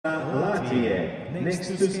Latvia. Next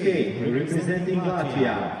to skate, representing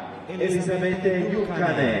Latvia, Elizabete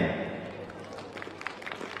JUBKANE.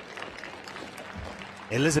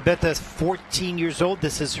 Elizabete is 14 years old.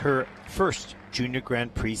 This is her first Junior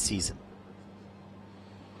Grand Prix season.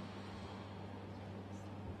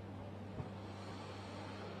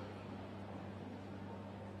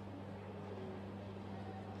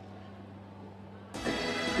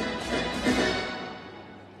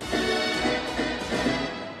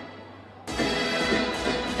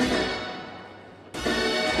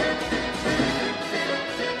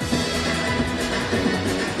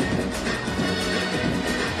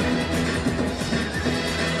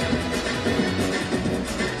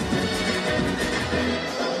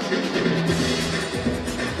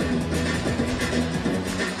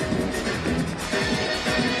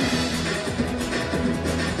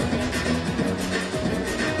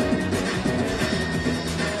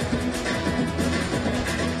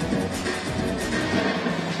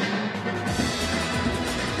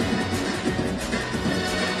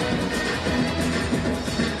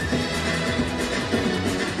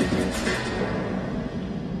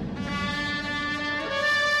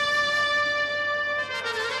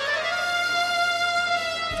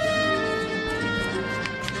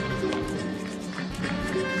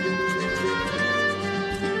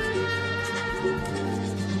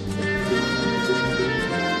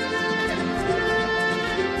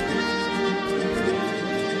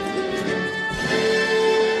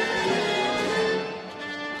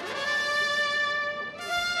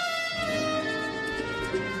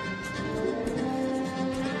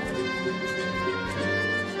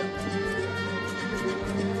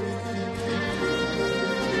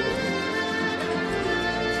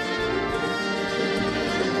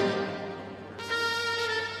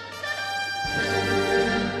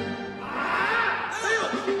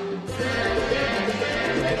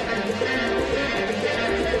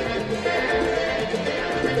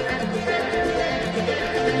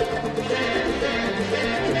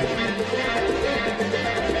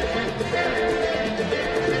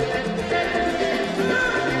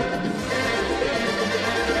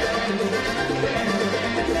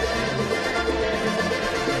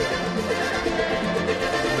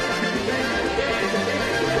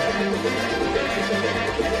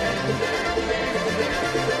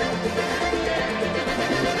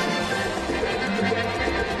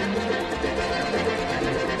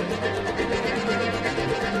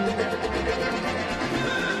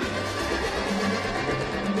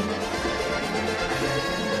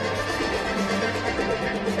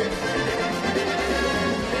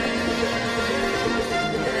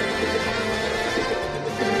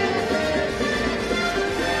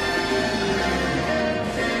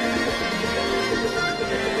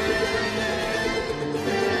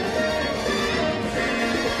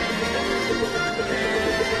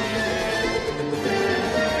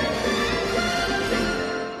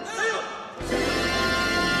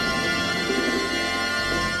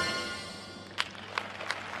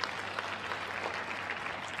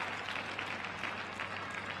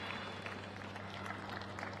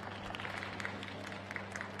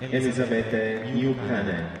 Elizabete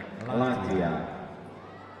JUBKANE, Latvia.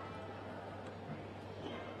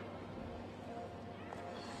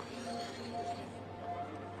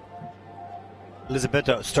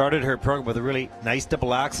 Elizabete started her program with a really nice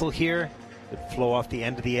double axel here. Good flow off the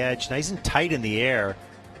end of the edge, nice and tight in the air,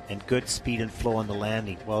 and good speed and flow on the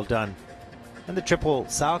landing. Well done. And the triple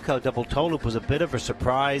Salchow double toe loop was a bit of a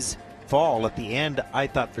surprise fall at the end. I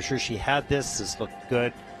thought for sure she had this. This looked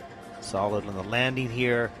good. Solid on the landing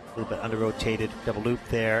here. A little bit under rotated double loop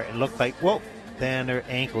there. It looked like, whoa, then her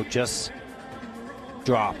ankle just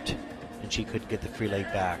dropped and she couldn't get the free leg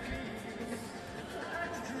back.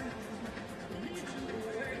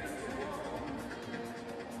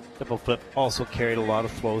 Double flip also carried a lot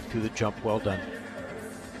of flow through the jump. Well done.